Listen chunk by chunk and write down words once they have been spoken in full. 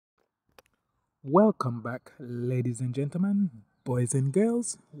Welcome back, ladies and gentlemen, boys and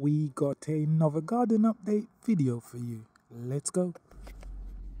girls. We got another garden update video for you. Let's go.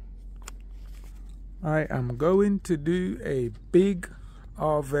 I am going to do a big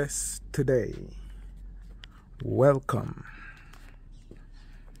harvest today. Welcome.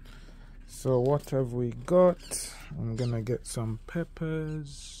 So, what have we got? I'm gonna get some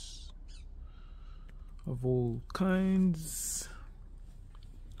peppers of all kinds.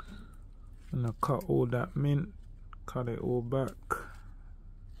 I'm gonna cut all that mint, cut it all back.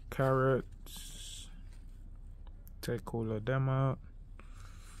 Carrots, take all of them out.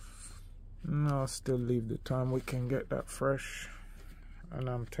 And I'll still leave the time we can get that fresh. And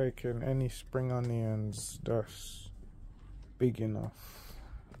I'm taking any spring onions that's big enough.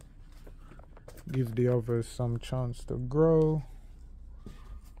 Give the others some chance to grow.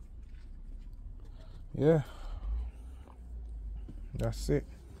 Yeah, that's it.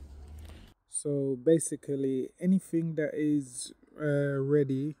 So basically anything that is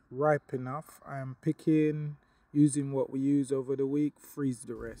ready, ripe enough, I'm picking, using what we use over the week, freeze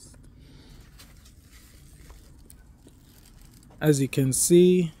the rest. As you can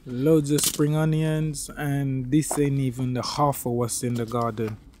see, loads of spring onions, and this ain't even the half of what's in the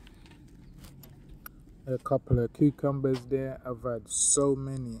garden. A couple of cucumbers there. I've had so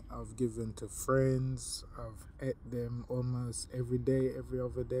many. I've given to friends. I've ate them almost every day, every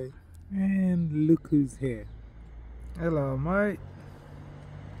other day. And look who's here. Hello, mate.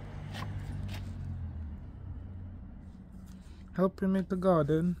 Helping me to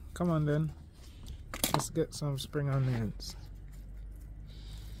garden? Come on then. Let's get some spring onions.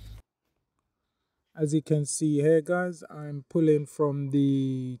 As you can see here, guys, I'm pulling from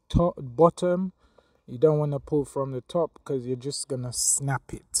the bottom. You don't want to pull from the top because you're just gonna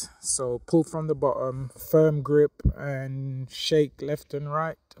snap it. So pull from the bottom, firm grip, and shake left and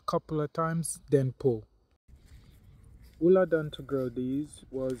right a couple of times, then pull. All I done to grow these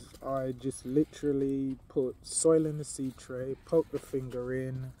was I just literally put soil in the seed tray, poke the finger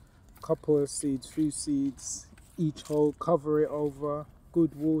in, couple of seeds, few seeds, each hole, cover it over,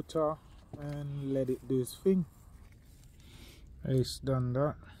 good water, and let it do its thing. Ace done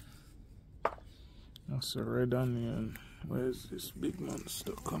that. That's a red onion. Where's this big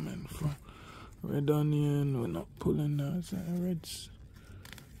monster coming from? Red onion, we're not pulling that. Is that a red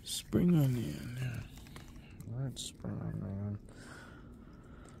spring onion? Yeah. Red spring onion.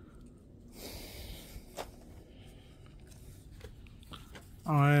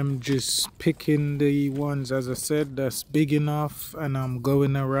 I'm just picking the ones, as I said, that's big enough, and I'm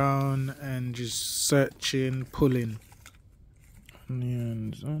going around and just searching, pulling.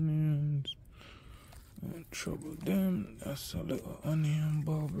 Onions. Don't trouble them. That's a little onion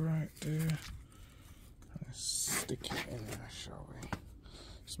bulb right there. Let's stick it in there, shall we?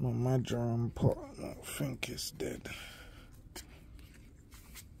 It's my marjoram pot. I don't think it's dead.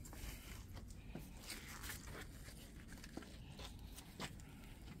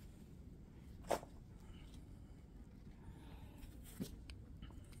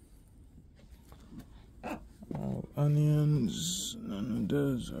 Oh, onions, none of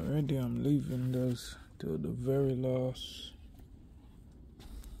those already. I'm leaving those till the very last.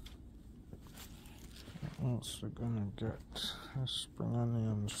 What else we're gonna get? Spring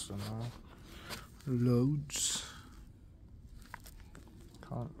onions for now. Loads.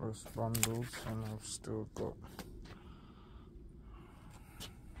 Countless bundles, and I've still got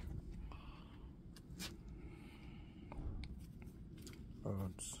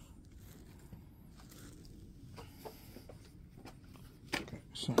loads. Get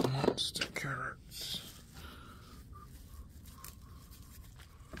some monster carrots.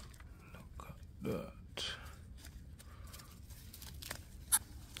 Look at that.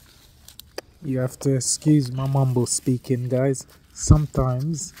 You have to excuse my mumble speaking, guys.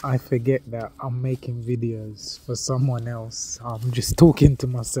 Sometimes I forget that I'm making videos for someone else. I'm just talking to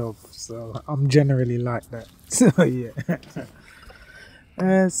myself, so I'm generally like that. So yeah.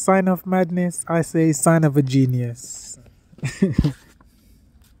 Sign of madness, I say sign of a genius.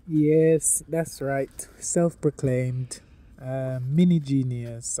 Yes, that's right. Self-proclaimed mini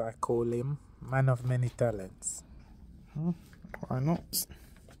genius, I call him. Man of many talents. Why not?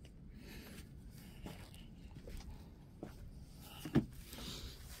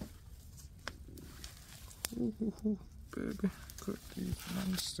 Baby, got these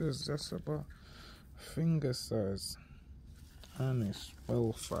monsters. That's about finger size, and it's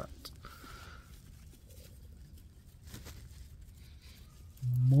well fat.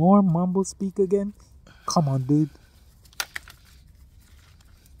 More mumble speak again? Come on, dude.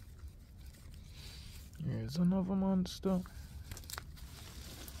 Here's another monster.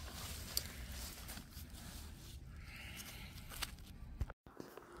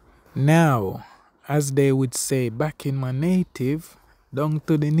 Now, as they would say back in my native, down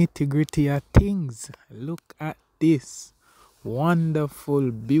to the nitty gritty of things. Look at this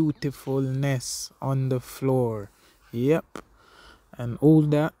wonderful beautifulness on the floor. Yep, and all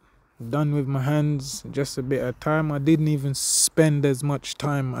that done with my hands. Just a bit of time. I didn't even spend as much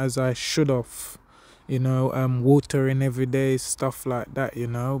time as I should have, watering every day, stuff like that,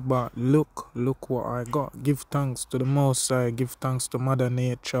 but look what I got. Give thanks to the Most High, give thanks to Mother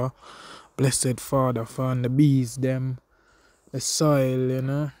Nature, Blessed Father, for the bees them, the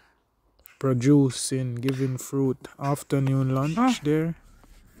soil, producing, giving fruit. Afternoon lunch there,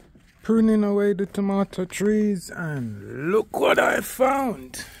 pruning away the tomato trees, and look what I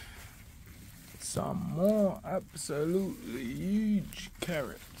found. Some more absolutely huge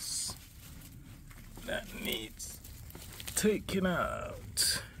carrots that needs taking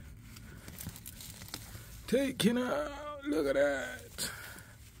out. Look at that.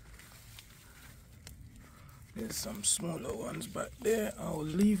 There's some smaller ones back there. I'll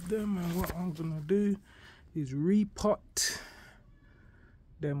leave them, and what I'm gonna do is repot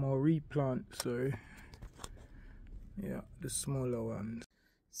them, or replant, sorry. Yeah, the smaller ones.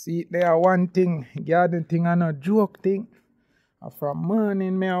 See, there are one thing, garden thing and a joke thing. From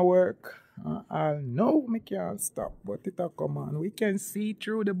morning me I work. I know me can't stop, but it'll come on. We can see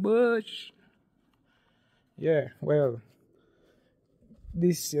through the bush. Yeah, well,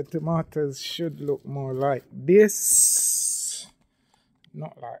 your tomatoes should look more like this.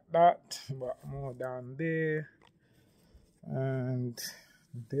 Not like that, but more down there. And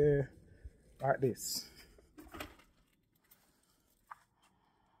there, like this.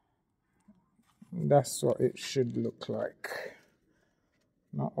 That's what it should look like.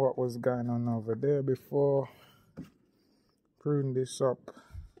 Not what was going on over there before. Prune this up.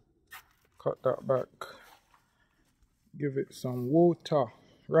 Cut that back. Give it some water.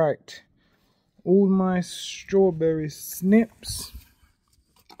 Right. All my strawberry snips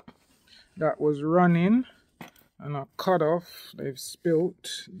that was running and I cut off, they've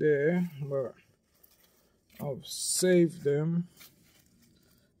spilt there, but I've saved them.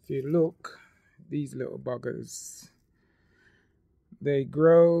 If you look, these little buggers, they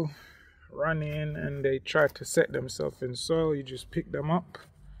grow, run in, and they try to set themselves in soil. You just pick them up.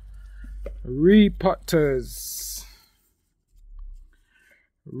 Repotters.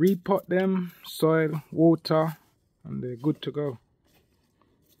 Repot them, soil, water, and they're good to go.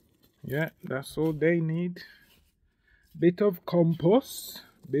 Yeah, that's all they need. Bit of compost,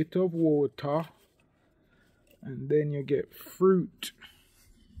 bit of water, and then you get fruit.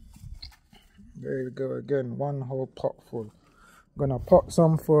 There you go again, one whole pot full. Gonna pot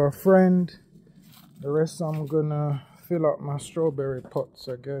some for a friend. The rest I'm gonna fill up my strawberry pots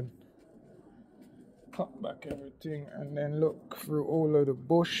again. Cut back everything and then look through all of the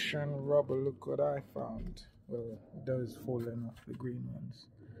bush and rubber. Look what I found. Well, those falling off, the green ones.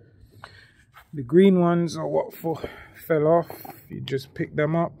 The green ones are what fell off. You just pick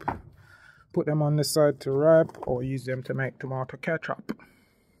them up, put them on the side to ripe, or use them to make tomato ketchup.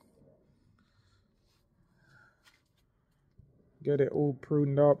 Get it all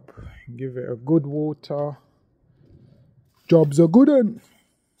pruned up, give it a good water. Job's a good one.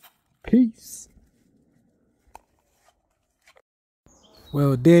 Peace.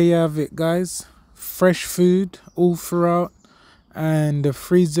 Well, there you have it, guys. Fresh food all throughout, and the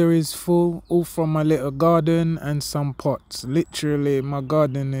freezer is full, all from my little garden and some pots. Literally, my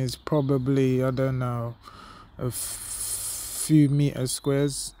garden is probably, I don't know, a few meter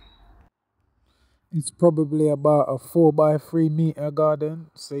squares. It's probably about a 4x3 meter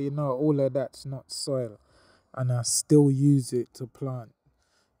garden, so all of that's not soil, and I still use it to plant.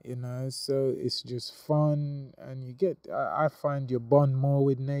 So it's just fun, and I find you bond more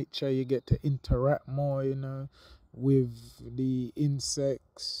with nature. You get to interact more, with the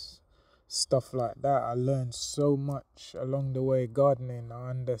insects, stuff like that. I learned so much along the way gardening. I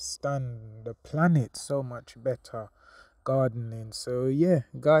understand the planet so much better gardening. So yeah,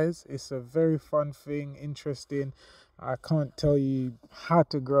 guys, it's a very fun thing, interesting. I can't tell you how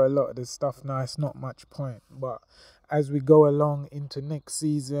to grow a lot of this stuff now. It's not much point, but as we go along into next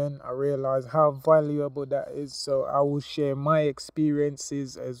season, I realize how valuable that is. So I will share my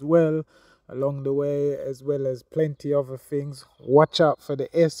experiences as well along the way, as well as plenty other things. Watch out for the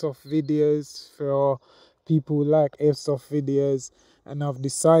airsoft videos for people who like airsoft videos. And I've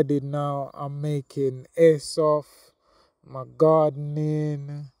decided now I'm making airsoft, my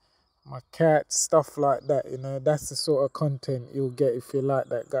gardening, my cats, stuff like that. That's the sort of content you'll get if you like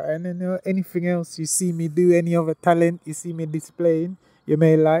that guy. And then anything else you see me do, any other talent you see me displaying, you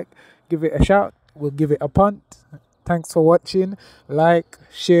may like, give it a shout. We'll give it a punt. Thanks for watching. Like,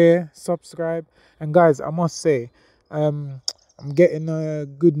 share, subscribe. And guys, I must say, I'm getting a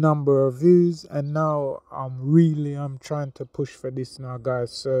good number of views, and now I'm trying to push for this now,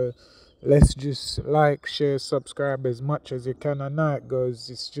 guys. So let's just like, share, subscribe as much as you can. I know it goes.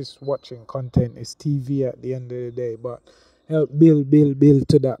 It's just watching content. It's TV at the end of the day, but help build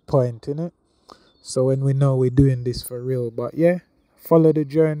to that point, innit? So when we know we're doing this for real. But yeah, follow the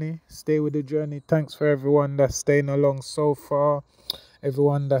journey, stay with the journey. Thanks for everyone that's staying along so far.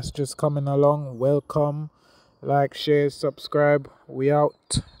 Everyone that's just coming along, welcome. Like, share, subscribe. We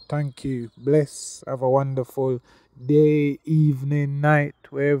out. Thank you. Bless. Have a wonderful day, evening, night,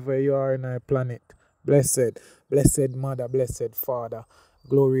 wherever you are in our planet. Blessed, blessed Mother, blessed Father.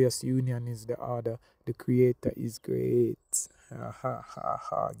 Glorious union is the order. The Creator is great. Ha ha ha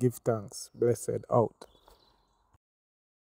ha. Give thanks. Blessed out.